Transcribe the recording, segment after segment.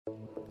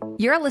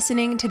You're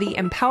listening to the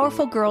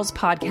Empowerful Girls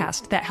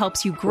podcast that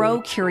helps you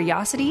grow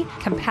curiosity,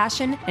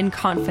 compassion, and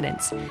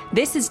confidence.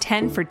 This is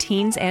 10 for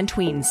teens and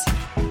tweens.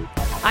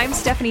 I'm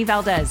Stephanie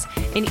Valdez.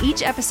 In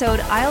each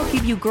episode, I'll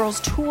give you girls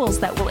tools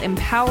that will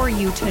empower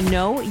you to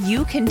know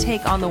you can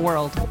take on the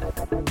world.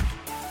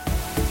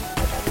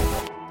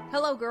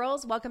 Hello,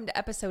 girls. Welcome to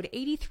episode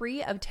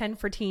 83 of 10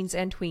 for Teens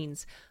and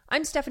Tweens.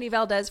 I'm Stephanie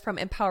Valdez from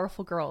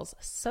Empowerful Girls.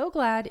 So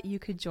glad you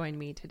could join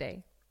me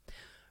today.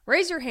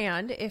 Raise your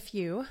hand if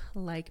you,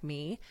 like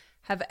me,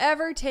 have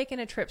ever taken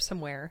a trip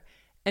somewhere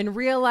and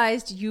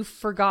realized you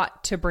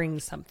forgot to bring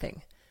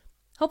something.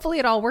 Hopefully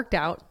it all worked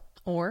out,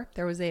 or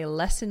there was a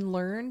lesson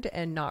learned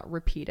and not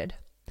repeated.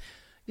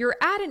 You're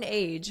at an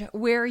age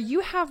where you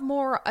have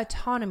more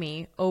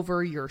autonomy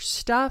over your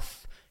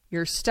stuff,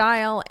 your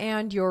style,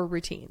 and your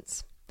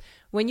routines.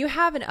 When you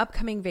have an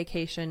upcoming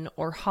vacation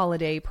or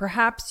holiday,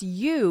 perhaps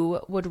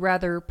you would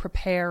rather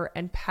prepare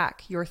and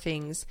pack your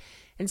things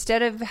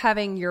instead of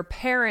having your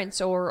parents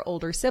or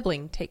older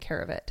sibling take care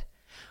of it.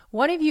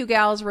 One of you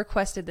gals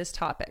requested this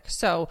topic,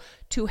 so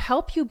to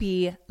help you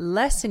be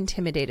less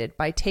intimidated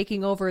by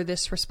taking over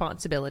this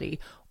responsibility,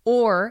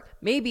 or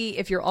maybe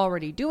if you're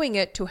already doing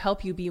it to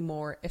help you be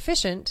more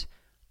efficient,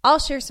 I'll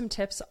share some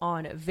tips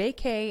on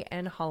vacay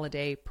and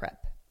holiday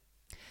prep.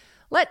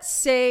 Let's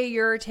say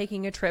you're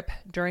taking a trip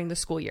during the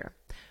school year.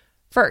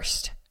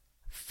 First,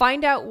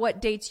 find out what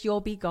dates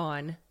you'll be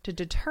gone to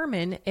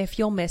determine if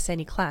you'll miss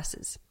any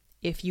classes.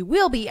 If you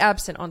will be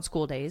absent on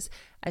school days,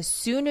 as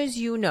soon as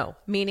you know,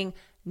 meaning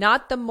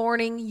not the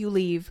morning you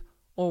leave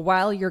or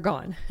while you're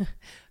gone,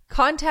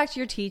 contact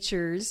your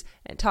teachers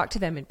and talk to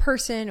them in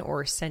person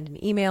or send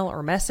an email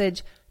or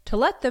message to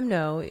let them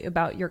know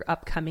about your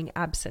upcoming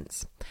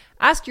absence.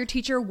 Ask your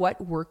teacher what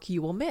work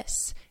you will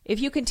miss, if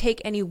you can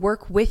take any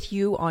work with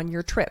you on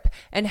your trip,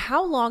 and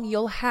how long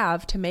you'll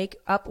have to make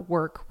up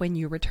work when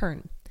you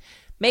return.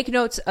 Make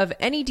notes of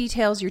any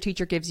details your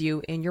teacher gives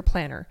you in your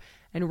planner,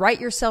 and write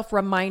yourself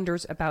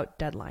reminders about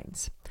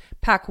deadlines.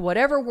 Pack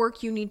whatever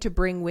work you need to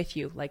bring with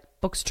you, like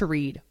books to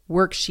read,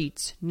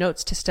 worksheets,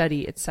 notes to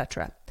study,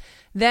 etc.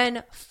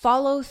 Then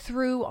follow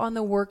through on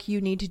the work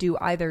you need to do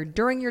either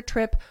during your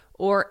trip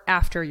or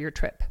after your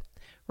trip.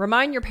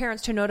 Remind your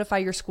parents to notify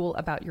your school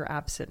about your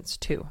absence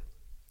too.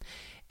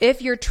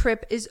 If your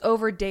trip is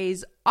over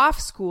days off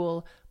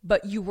school,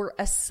 but you were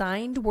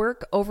assigned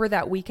work over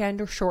that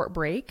weekend or short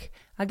break,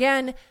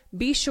 again,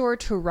 be sure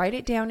to write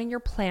it down in your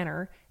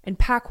planner and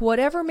pack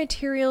whatever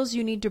materials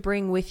you need to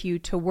bring with you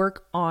to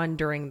work on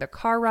during the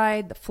car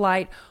ride, the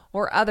flight,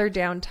 or other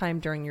downtime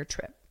during your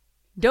trip.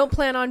 Don't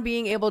plan on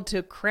being able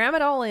to cram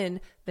it all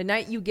in the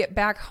night you get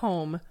back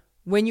home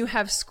when you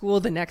have school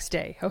the next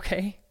day,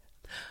 okay?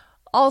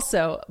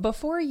 Also,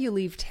 before you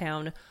leave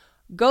town,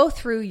 go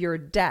through your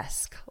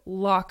desk,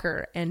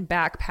 locker, and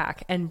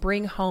backpack and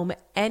bring home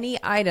any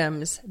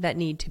items that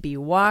need to be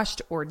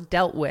washed or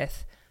dealt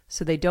with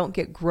so they don't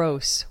get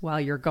gross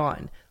while you're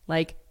gone,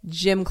 like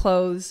gym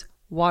clothes,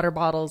 water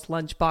bottles,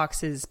 lunch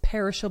boxes,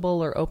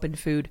 perishable or open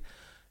food.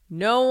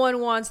 No one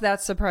wants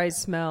that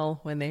surprise smell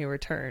when they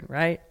return,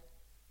 right?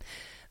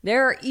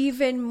 There are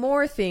even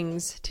more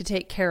things to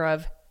take care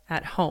of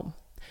at home.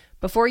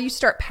 Before you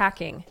start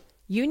packing,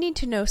 you need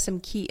to know some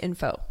key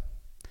info.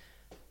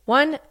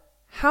 1,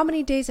 how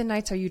many days and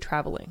nights are you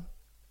traveling?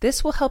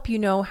 This will help you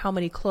know how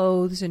many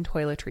clothes and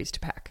toiletries to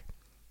pack.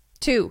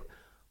 2,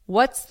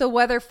 what's the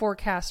weather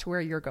forecast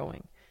where you're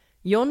going?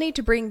 You'll need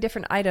to bring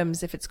different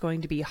items if it's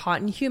going to be hot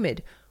and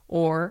humid,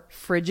 or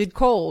frigid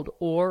cold,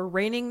 or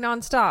raining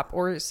nonstop,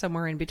 or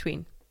somewhere in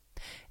between.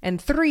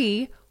 And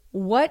 3,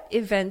 what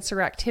events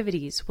or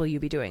activities will you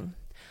be doing?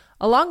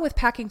 Along with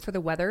packing for the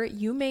weather,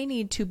 you may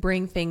need to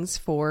bring things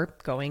for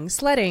going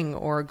sledding,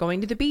 or going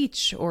to the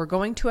beach, or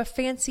going to a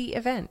fancy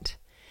event.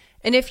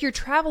 And if you're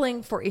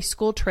traveling for a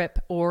school trip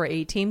or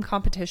a team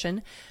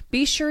competition,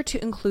 be sure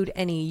to include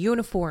any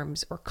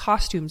uniforms or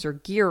costumes or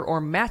gear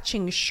or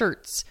matching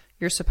shirts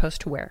you're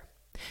supposed to wear.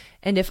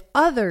 And if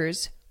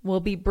others will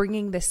be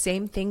bringing the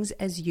same things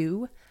as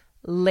you,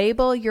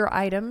 label your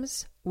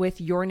items with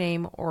your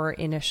name or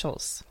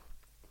initials.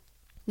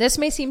 This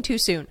may seem too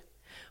soon,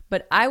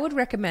 but I would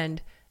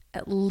recommend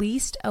at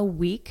least a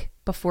week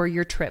before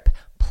your trip.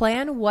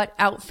 Plan what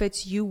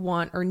outfits you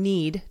want or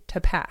need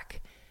to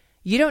pack.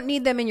 You don't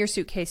need them in your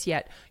suitcase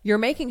yet. You're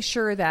making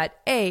sure that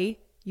A,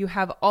 you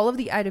have all of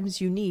the items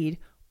you need,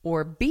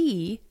 or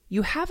B,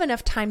 you have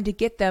enough time to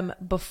get them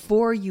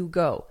before you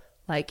go.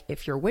 Like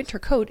if your winter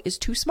coat is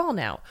too small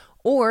now,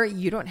 or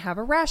you don't have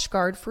a rash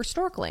guard for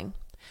snorkeling.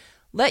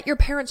 Let your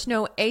parents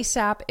know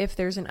ASAP if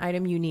there's an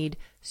item you need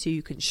so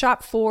you can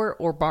shop for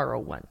or borrow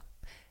one.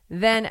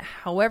 Then,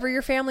 however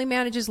your family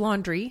manages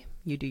laundry,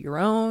 you do your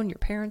own, your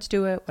parents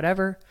do it,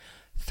 whatever,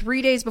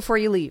 3 days before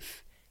you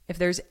leave. If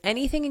there's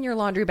anything in your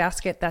laundry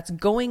basket that's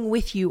going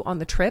with you on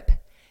the trip,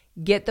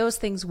 get those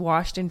things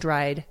washed and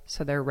dried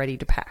so they're ready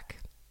to pack.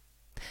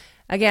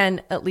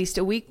 Again, at least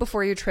a week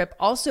before your trip,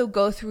 also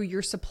go through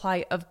your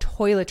supply of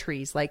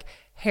toiletries like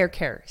hair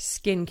care,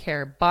 skin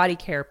care, body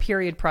care,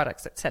 period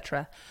products,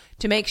 etc.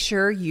 to make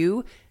sure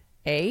you're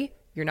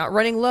you're not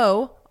running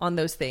low on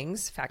those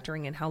things,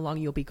 factoring in how long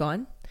you'll be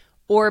gone.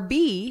 Or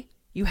B,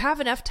 you have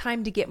enough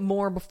time to get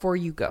more before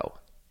you go.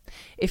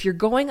 If you're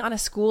going on a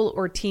school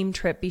or team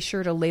trip, be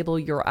sure to label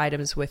your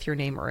items with your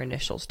name or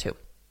initials too.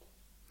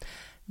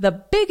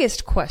 The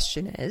biggest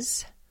question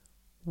is,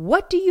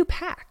 what do you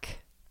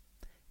pack?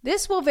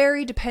 This will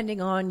vary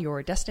depending on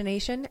your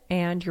destination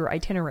and your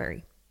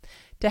itinerary.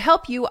 To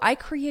help you, I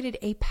created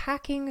a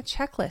packing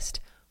checklist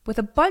with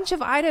a bunch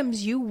of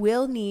items you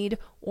will need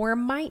or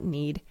might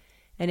need.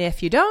 And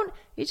if you don't,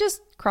 you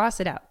just cross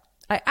it out.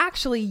 I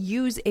actually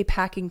use a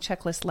packing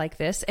checklist like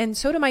this, and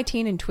so do my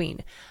teen and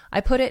tween.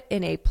 I put it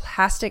in a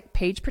plastic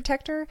page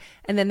protector,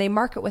 and then they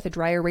mark it with a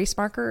dry erase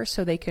marker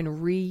so they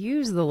can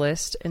reuse the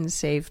list and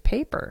save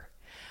paper.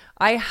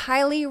 I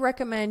highly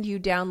recommend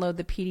you download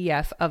the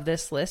PDF of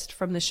this list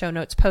from the show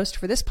notes post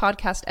for this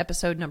podcast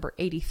episode number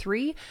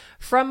 83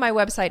 from my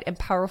website,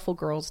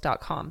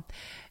 empowerfulgirls.com.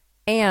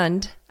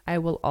 And I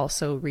will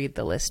also read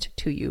the list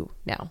to you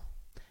now.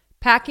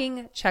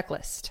 Packing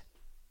checklist.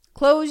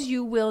 Clothes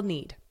you will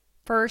need.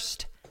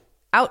 First,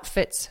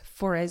 outfits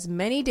for as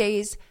many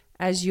days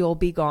as you'll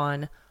be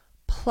gone,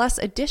 plus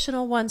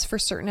additional ones for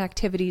certain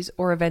activities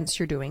or events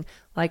you're doing,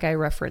 like I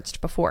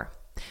referenced before.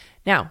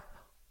 Now,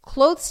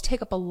 clothes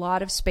take up a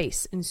lot of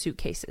space in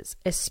suitcases,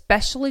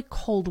 especially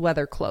cold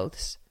weather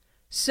clothes.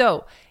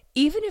 So,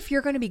 even if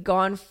you're going to be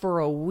gone for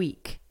a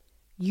week,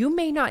 you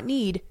may not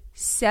need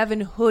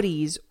 7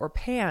 hoodies or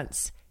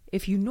pants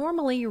if you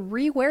normally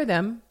rewear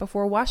them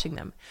before washing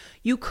them.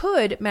 You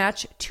could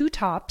match 2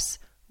 tops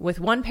with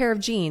 1 pair of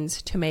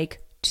jeans to make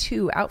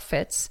 2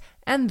 outfits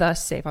and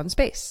thus save on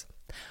space.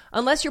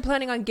 Unless you're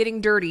planning on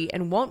getting dirty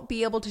and won't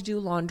be able to do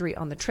laundry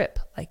on the trip,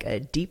 like a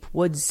deep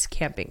woods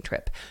camping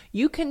trip,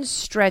 you can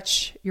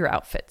stretch your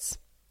outfits.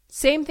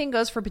 Same thing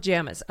goes for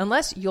pajamas.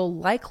 Unless you'll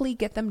likely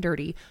get them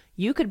dirty,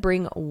 you could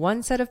bring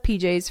 1 set of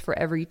PJs for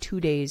every 2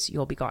 days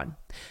you'll be gone.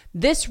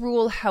 This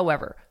rule,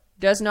 however,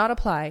 does not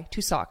apply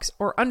to socks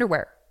or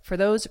underwear. For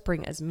those,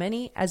 bring as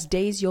many as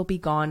days you'll be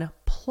gone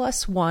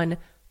plus 1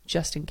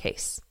 just in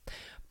case.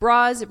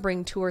 Bras,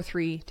 bring 2 or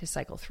 3 to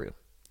cycle through.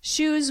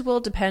 Shoes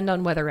will depend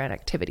on weather and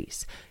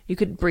activities. You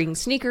could bring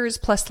sneakers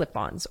plus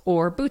slip-ons,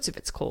 or boots if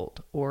it's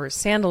cold, or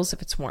sandals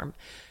if it's warm.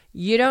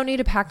 You don't need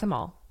to pack them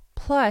all.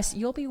 Plus,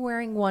 you'll be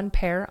wearing 1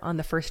 pair on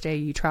the first day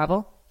you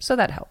travel, so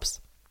that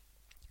helps.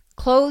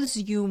 Clothes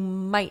you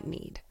might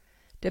need.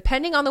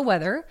 Depending on the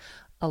weather,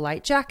 a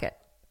light jacket,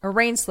 a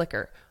rain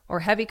slicker,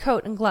 or heavy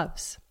coat and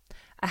gloves.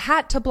 A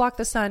hat to block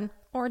the sun,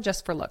 or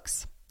just for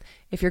looks.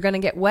 If you're going to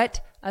get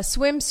wet, a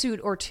swimsuit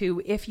or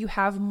 2 if you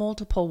have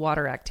multiple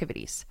water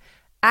activities.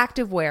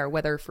 Active wear,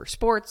 whether for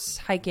sports,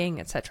 hiking,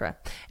 etc.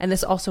 And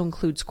this also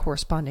includes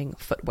corresponding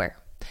footwear.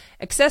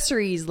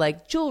 Accessories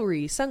like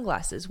jewelry,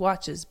 sunglasses,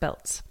 watches,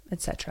 belts,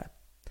 etc.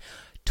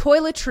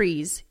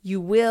 Toiletries you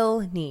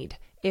will need.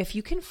 If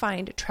you can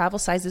find travel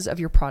sizes of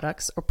your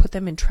products or put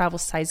them in travel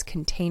size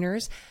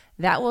containers,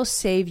 that will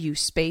save you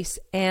space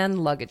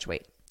and luggage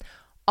weight.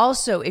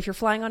 Also, if you're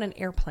flying on an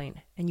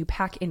airplane and you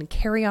pack in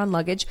carry-on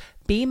luggage,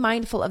 be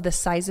mindful of the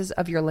sizes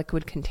of your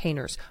liquid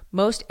containers.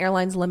 Most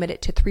airlines limit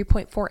it to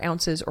 3.4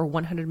 ounces or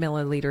 100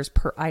 milliliters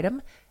per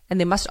item, and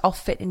they must all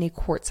fit in a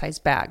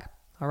quart-sized bag.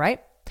 All right?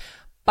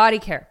 Body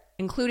care,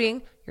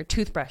 including your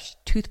toothbrush,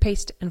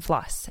 toothpaste, and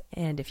floss.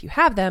 And if you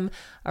have them,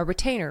 a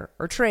retainer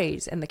or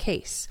trays in the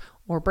case,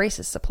 or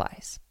braces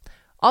supplies.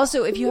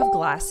 Also, if you have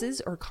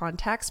glasses or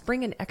contacts,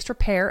 bring an extra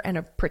pair and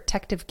a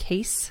protective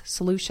case,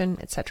 solution,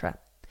 etc.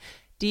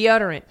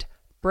 Deodorant,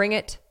 bring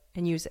it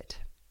and use it.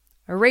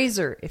 A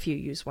razor if you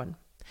use one.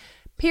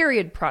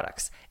 Period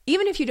products.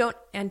 Even if you don't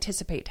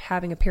anticipate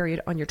having a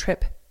period on your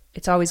trip,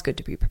 it's always good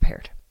to be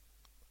prepared.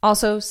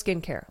 Also,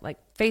 skincare, like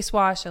face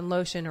wash and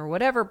lotion or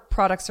whatever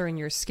products are in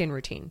your skin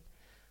routine.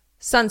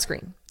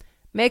 Sunscreen,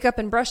 makeup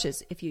and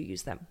brushes if you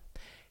use them.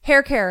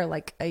 Hair care,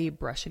 like a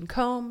brush and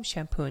comb,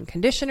 shampoo and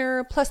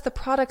conditioner, plus the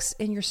products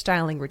in your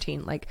styling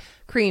routine, like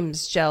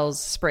creams,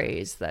 gels,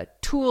 sprays, the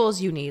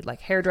tools you need,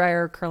 like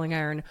hairdryer, curling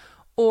iron,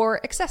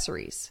 or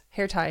accessories,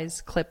 hair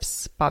ties,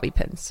 clips, bobby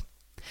pins.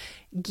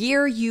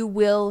 Gear you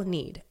will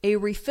need. A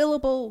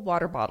refillable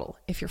water bottle.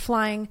 If you're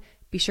flying,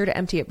 be sure to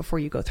empty it before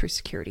you go through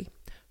security.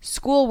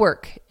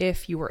 Schoolwork,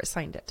 if you were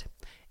assigned it.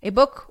 A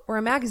book or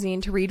a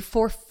magazine to read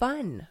for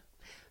fun.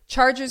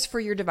 Chargers for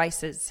your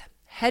devices.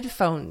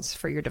 Headphones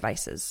for your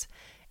devices.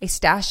 A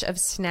stash of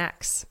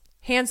snacks.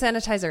 Hand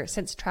sanitizer,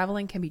 since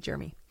traveling can be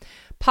germy.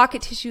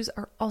 Pocket tissues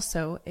are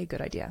also a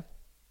good idea.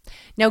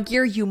 Now,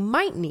 gear you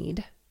might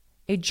need: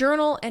 a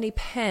journal and a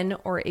pen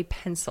or a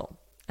pencil,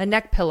 a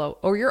neck pillow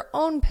or your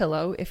own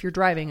pillow if you're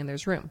driving and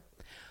there's room,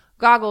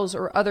 goggles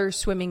or other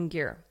swimming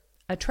gear,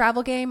 a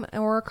travel game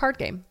or a card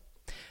game,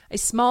 a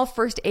small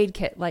first aid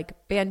kit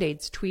like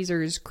Band-Aids,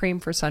 tweezers, cream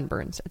for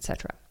sunburns,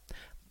 etc.,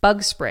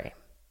 bug spray,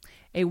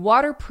 a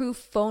waterproof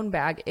phone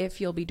bag if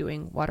you'll be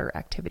doing water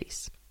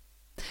activities.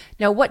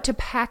 Now, what to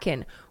pack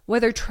in,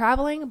 whether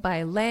traveling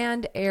by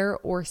land, air,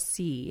 or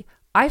sea,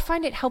 I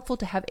find it helpful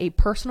to have a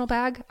personal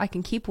bag I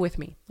can keep with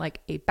me, like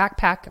a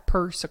backpack, a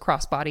purse, a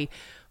crossbody,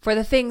 for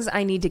the things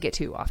I need to get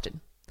to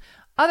often.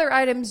 Other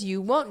items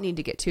you won't need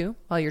to get to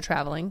while you're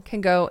traveling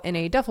can go in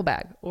a duffel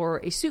bag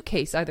or a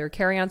suitcase, either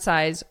carry-on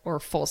size or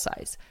full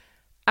size.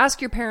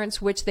 Ask your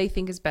parents which they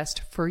think is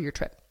best for your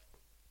trip.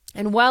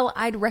 And while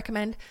I'd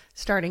recommend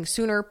starting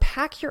sooner,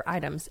 pack your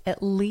items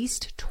at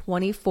least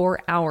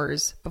 24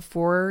 hours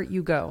before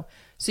you go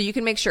so you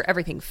can make sure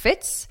everything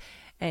fits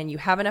and you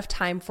have enough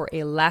time for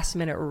a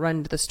last-minute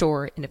run to the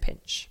store in a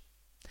pinch.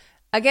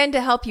 Again,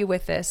 to help you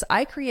with this,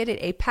 I created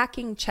a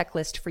packing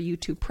checklist for you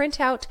to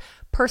print out,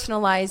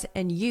 personalize,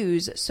 and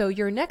use so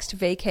your next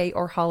vacay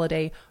or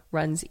holiday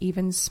runs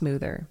even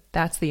smoother.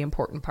 That's the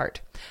important part.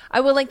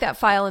 I will link that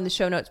file in the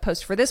show notes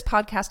post for this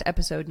podcast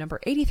episode number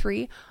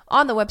 83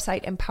 on the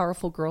website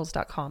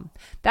empowerfulgirls.com.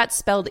 That's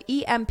spelled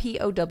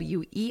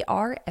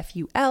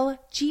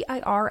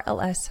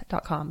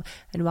EMPOWERFULGIRLS.com.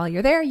 And while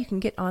you're there, you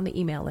can get on the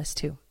email list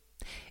too.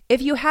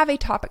 If you have a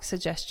topic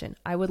suggestion,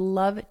 I would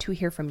love to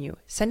hear from you.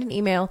 Send an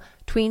email,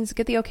 tweens,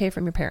 get the okay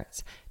from your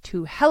parents,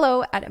 to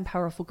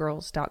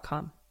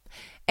hello@empowerfulgirls.com.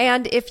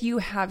 And if you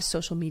have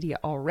social media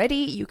already,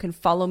 you can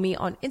follow me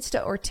on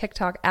Insta or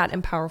TikTok at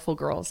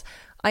empowerfulgirls.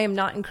 I am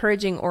not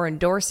encouraging or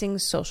endorsing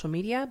social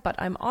media, but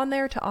I'm on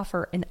there to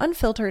offer an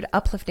unfiltered,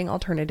 uplifting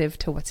alternative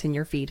to what's in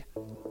your feed.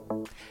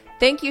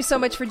 Thank you so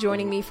much for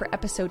joining me for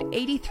episode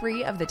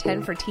 83 of the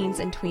 10 for Teens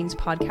and Tweens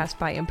podcast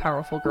by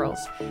Empowerful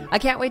Girls. I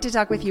can't wait to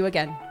talk with you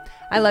again.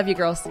 I love you,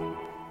 girls.